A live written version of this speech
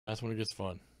That's when it gets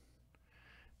fun.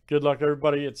 Good luck,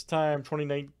 everybody. It's time.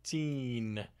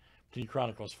 2019 Panini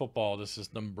Chronicles football. This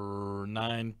is number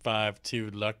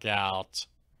 952. Luck out.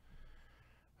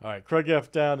 All right, Craig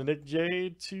F down to Nick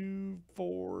J. 2,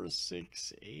 4,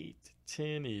 6, 8,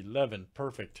 10, 11.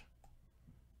 Perfect.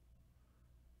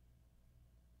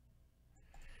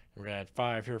 We're going to add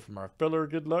 5 here from our filler.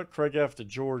 Good luck. Craig F to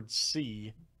George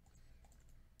C.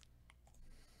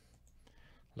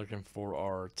 Looking for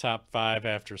our top 5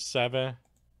 after 7.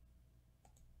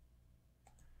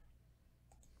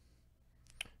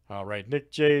 All right,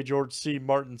 Nick J, George C,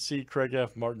 Martin C, Craig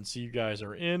F, Martin C, you guys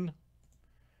are in.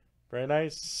 Very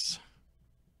nice.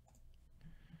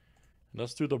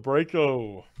 Let's do the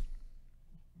breako.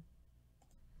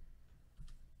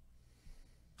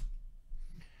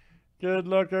 Good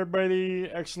luck, everybody.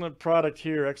 Excellent product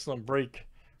here. Excellent break.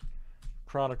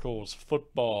 Chronicles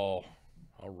football.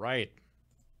 All right.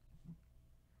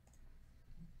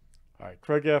 All right,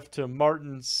 Craig F to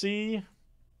Martin C.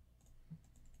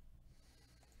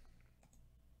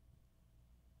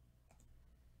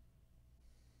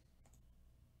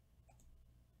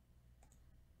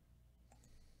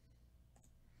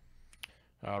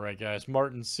 All right, guys.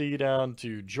 Martin C down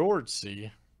to George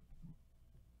C.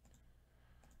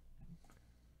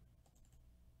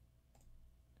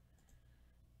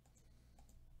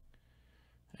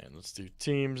 And let's do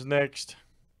teams next.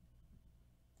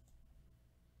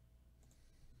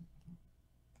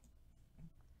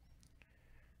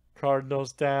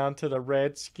 Cardinals down to the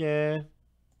Redskin.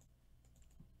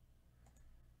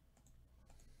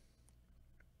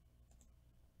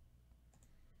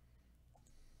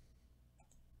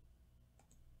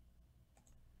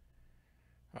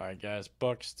 All right, guys.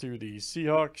 Bucks to the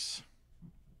Seahawks.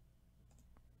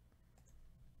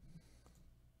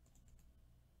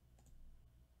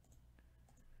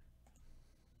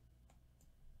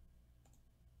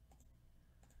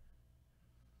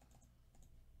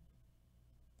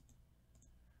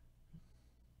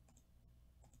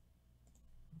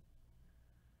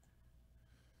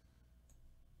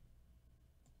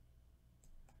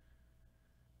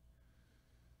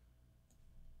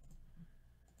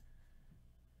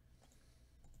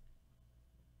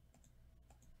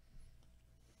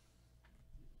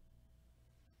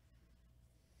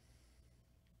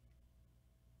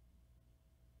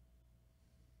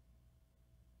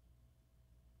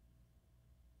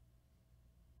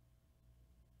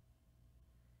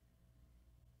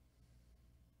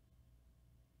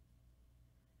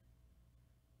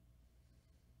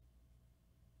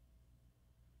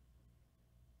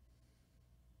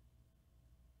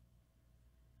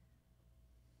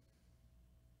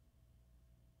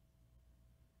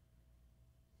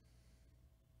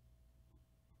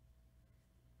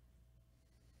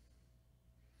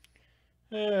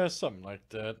 Yeah, something like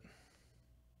that.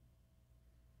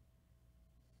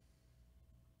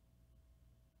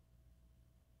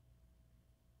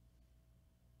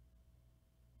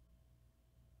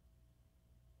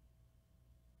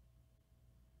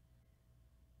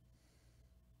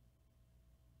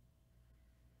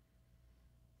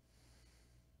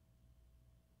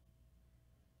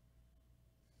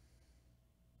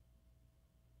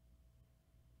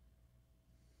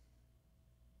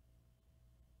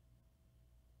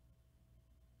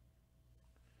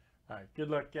 All right, good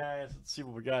luck, guys. Let's see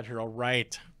what we got here. All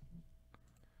right.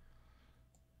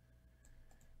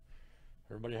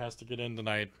 Everybody has to get in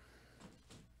tonight.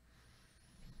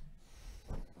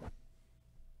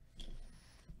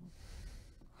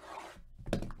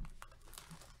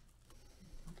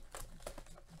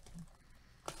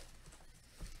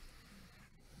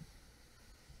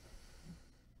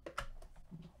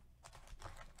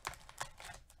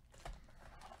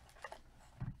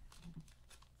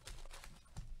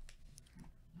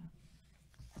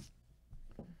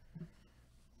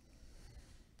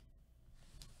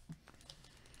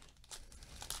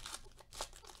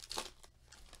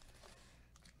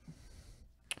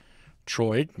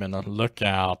 Troy Aikman on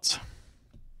lookout.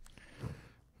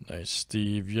 Nice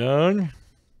Steve Young.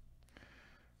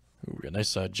 Ooh, a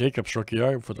nice Jacobs rookie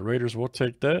art for the Raiders. We'll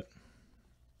take that.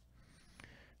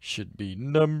 Should be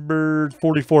numbered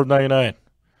 44.99.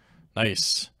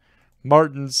 Nice.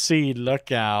 Martin C.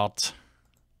 Lookout.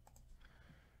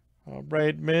 All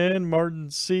right, man.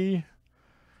 Martin C.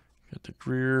 Got the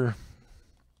Greer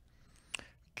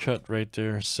cut right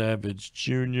there. Savage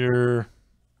Jr.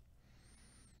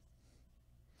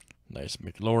 Nice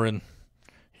McLaurin.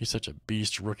 He's such a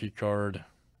beast rookie card.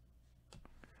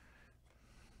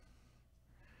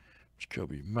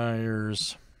 Jacoby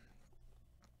Myers.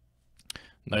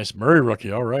 Nice Murray rookie.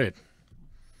 All right.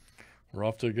 We're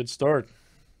off to a good start.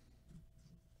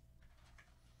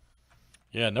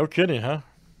 Yeah, no kidding, huh?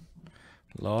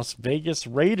 Las Vegas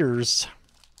Raiders.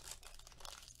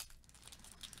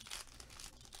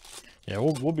 Yeah,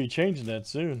 we'll be changing that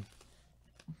soon.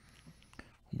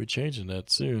 We'll be changing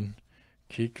that soon.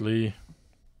 Keekly.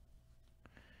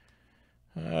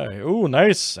 All right. Ooh,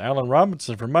 nice. Allen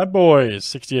Robinson for my boys.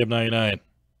 60 of 99.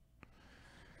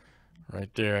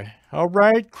 Right there. All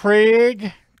right,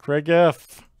 Craig. Craig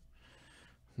F.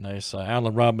 Nice.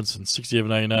 Allen Robinson, 60 of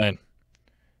 99.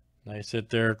 Nice hit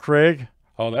there, Craig.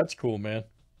 Oh, that's cool, man.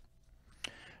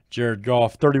 Jared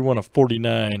Goff, 31 of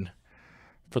 49.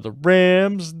 For the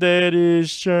Rams, that is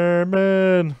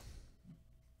Sherman.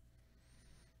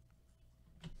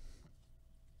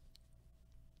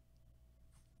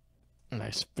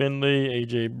 Nice Finley,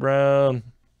 A.J. Brown.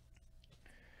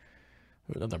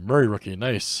 Ooh, another Murray rookie.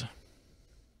 Nice.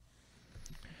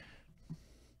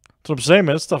 That's what I'm saying,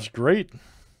 man. This stuff's great.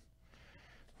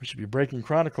 We should be breaking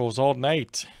Chronicles all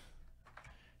night.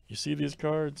 You see these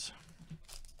cards?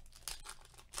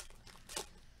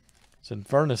 It's in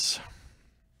Furnace.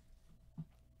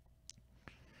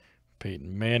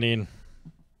 Peyton Manning.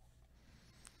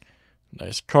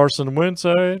 Nice Carson Wentz.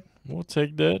 All right, we'll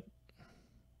take that.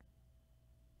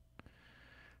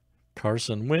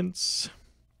 Carson Wentz.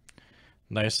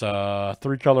 Nice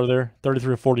 3-color there.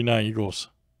 33 of 49 Eagles.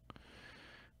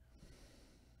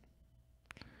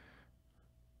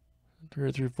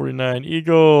 33 of 49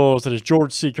 Eagles. That is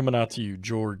George C. coming out to you.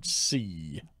 George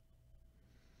C.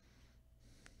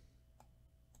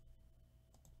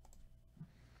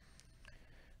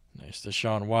 Nice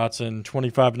Deshaun Watson.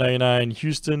 25.99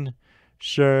 Houston.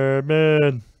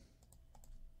 Sherman.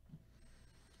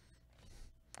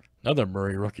 Another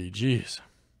Murray rookie. Jeez.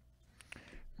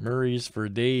 Murray's for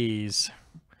days.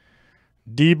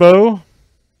 Debo.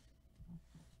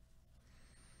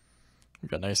 We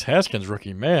got a nice Haskins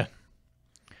rookie. Man.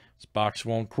 This box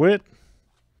won't quit.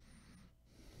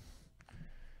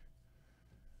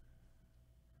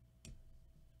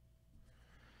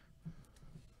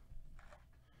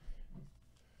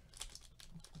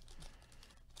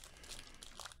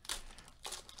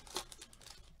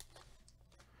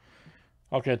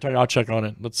 Okay, Tony, I'll check on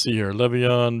it. Let's see here.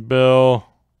 Le'Veon Bell.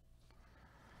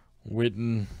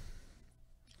 Witten.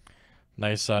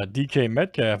 Nice DK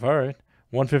Metcalf. All right.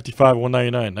 155,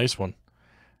 199. Nice one.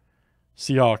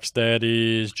 Seahawks, that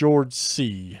is George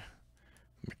C.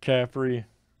 McCaffrey.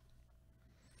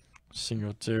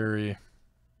 Singletary.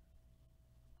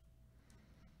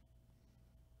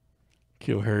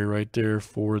 Kill Harry right there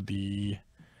for the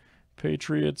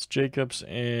Patriots. Jacobs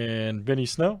and Benny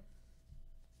Snow.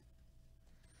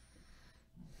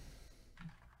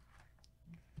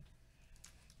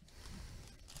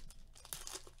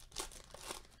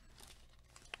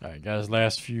 All right, guys,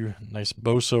 last few. Nice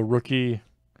Bosa rookie.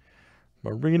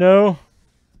 Marino.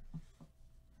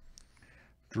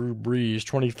 Drew Brees,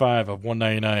 25 of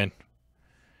 199.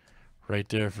 Right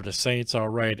there for the Saints. All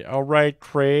right. All right,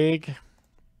 Craig.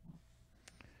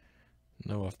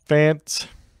 Noah Fant.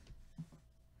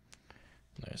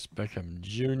 Nice Beckham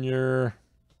Jr.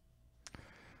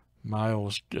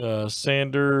 Miles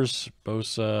Sanders.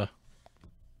 Bosa.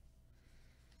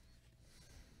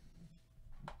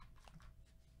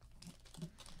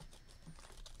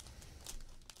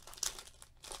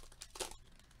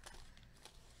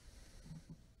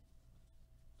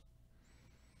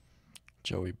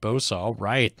 Joey Bosa, all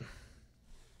right.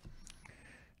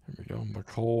 Here we go.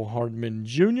 McCole Hardman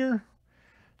Jr.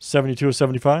 72 of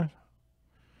 75.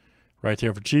 Right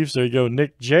here for Chiefs. There you go,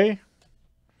 Nick J.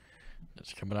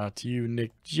 That's coming out to you,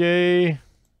 Nick J.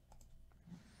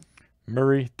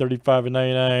 Murray, 35 of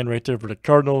 99. Right there for the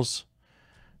Cardinals.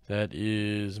 That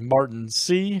is Martin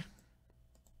C.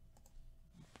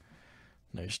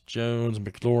 Nice Jones,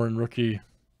 McLaurin rookie.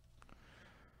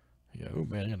 Oh,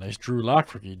 man, a nice Drew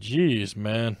Lock rookie. Jeez,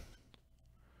 man.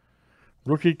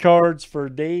 Rookie cards for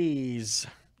days.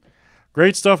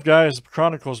 Great stuff, guys.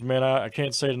 Chronicles, man. I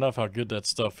can't say enough how good that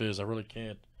stuff is. I really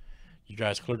can't. You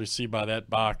guys clearly see by that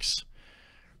box.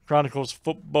 Chronicles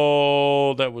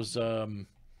football. That was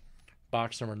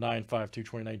box number 952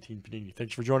 2019 Panini.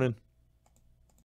 Thanks for joining.